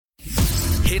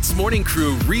HITZ Morning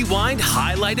Crew Rewind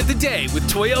Highlight of the Day with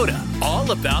Toyota.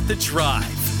 All about the drive.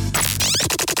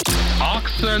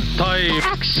 Accent time.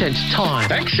 Accent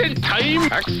time. Accent time.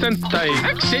 Accent time.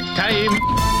 Accent time.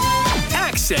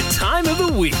 Accent time of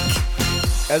the week.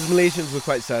 As Malaysians, we're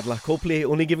quite sad. Coldplay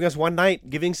only giving us one night,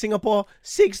 giving Singapore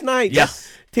 6 nights.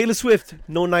 Yes. Taylor Swift,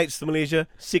 no nights to Malaysia,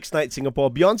 6 nights Singapore.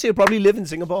 Beyonce will probably live in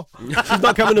Singapore. She's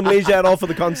not coming to Malaysia at all for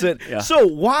the concert. Yeah. So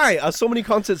why are so many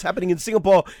concerts happening in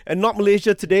Singapore and not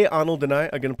Malaysia? Today, Arnold and I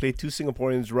are going to play two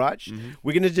Singaporeans, Raj.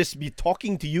 We're going to just be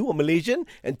talking to you, a Malaysian,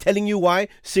 and telling you why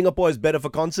Singapore is better for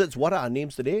concerts. What are our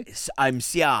names today? I'm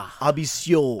Sia. I'll be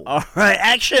Sio. All right,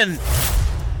 action.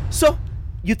 So,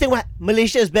 you think what?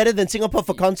 Malaysia is better than Singapore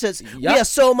for concerts? Yeah. We are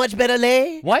so much better,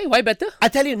 leh. Why? Why better? I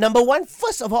tell you, number one,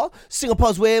 first of all,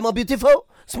 Singapore's way more beautiful.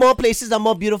 Small places are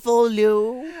more beautiful,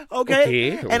 Liu.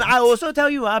 Okay. Okay. And I also tell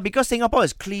you, because Singapore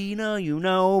is cleaner,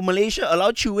 Malaysia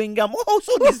allow chewing gum. Oh,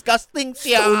 so disgusting,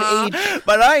 Sia. Stone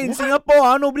But in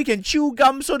Singapore, nobody can chew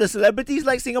gum, so the celebrities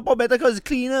like Singapore better because it's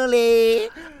cleaner, leh.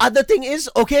 Other thing is,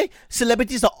 okay,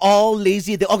 celebrities are all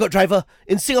lazy. They all got driver.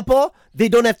 In Singapore, they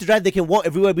don't have to drive. They can walk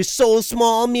everywhere. We're so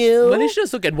small, Mew. Malaysia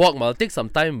also can walk, I'll take some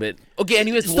time, but okay.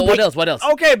 Anyways, Stupid. what else? What else?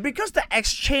 Okay, because the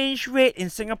exchange rate in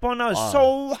Singapore now is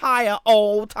so high,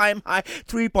 all-time high,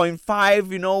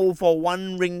 3.5, for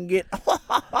 1 ringgit.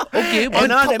 Okay, On but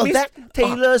top that of means that-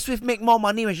 Taylor Swift make more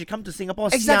money when she come to Singapore.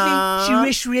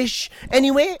 Exactly. She rich.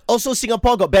 Anyway, also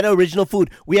Singapore got better original food.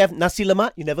 We have nasi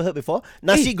lemak, you never heard before.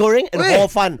 Nasi goreng and hor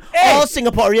fun. All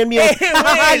Singaporean meals.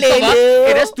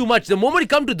 Hey, that's too much. The moment you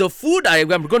come to the food, I'm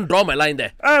going to draw my line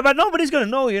there. But nobody's gonna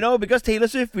know, because Taylor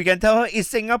Swift, we can tell her it's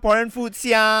Singaporean food,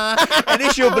 sia. And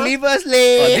then she'll believe us,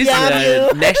 leh. This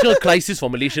is a national crisis for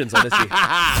Malaysians, honestly.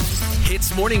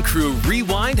 HITZ Morning Crew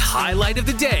Rewind Highlight of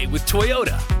the Day with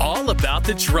Toyota. All about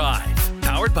the drive.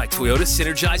 Powered by Toyota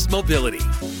Synergized Mobility.